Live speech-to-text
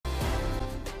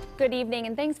Good evening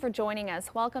and thanks for joining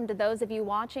us. Welcome to those of you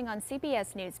watching on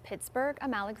CBS News Pittsburgh.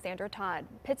 I'm Alexandra Todd.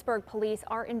 Pittsburgh police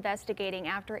are investigating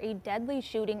after a deadly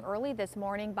shooting early this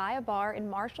morning by a bar in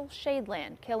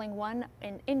Marshall-Shadeland, killing one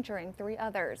and injuring 3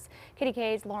 others.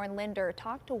 KDKA's Linder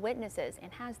talked to witnesses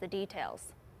and has the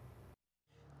details.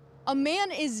 A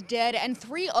man is dead and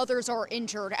 3 others are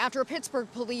injured after Pittsburgh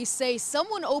police say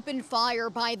someone opened fire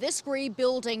by this gray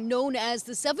building known as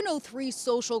the 703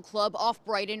 Social Club off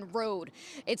Brighton Road.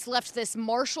 It's left this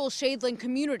Marshall-Shadeland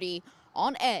community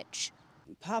on edge.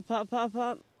 Pop, pop, pop,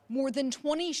 pop. More than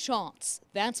 20 shots.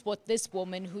 That's what this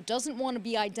woman, who doesn't want to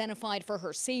be identified for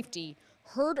her safety,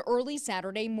 heard early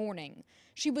Saturday morning.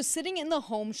 She was sitting in the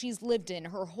home she's lived in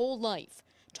her whole life,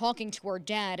 talking to her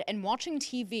dad and watching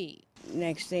TV.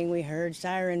 Next thing we heard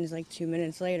sirens like 2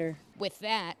 minutes later. With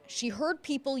that, she heard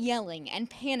people yelling and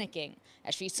panicking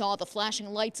as she saw the flashing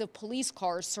lights of police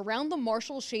cars surround the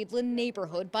Marshall-Shadeland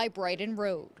neighborhood by Brighton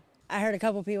Road. I heard a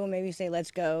couple people maybe say, "Let's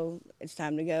go, it's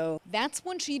time to go." That's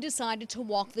when she decided to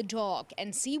walk the dog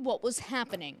and see what was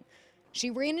happening. She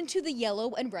ran into the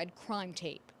yellow and red crime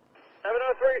tape.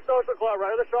 703 Social Club, right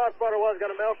where the shot spotter was,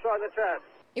 got a male shot in the chest.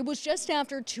 It was just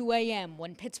after 2 a.m.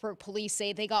 when Pittsburgh police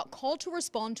say they got called to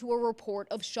respond to a report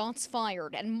of shots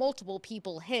fired and multiple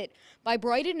people hit by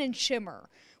Brighton and Shimmer.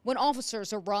 When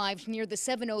officers arrived near the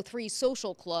 703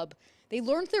 Social Club, they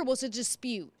learned there was a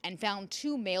dispute and found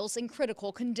 2 males in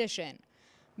critical condition.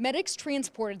 Medics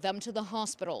transported them to the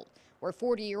hospital, where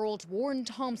 40-year-old Warren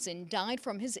Thompson died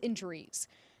from his injuries.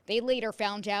 They later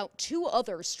found out 2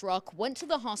 others struck went to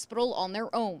the hospital on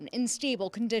their own in stable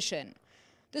condition.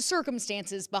 The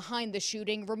circumstances behind the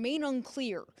shooting remain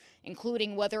unclear,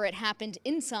 including whether it happened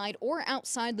inside or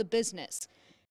outside the business.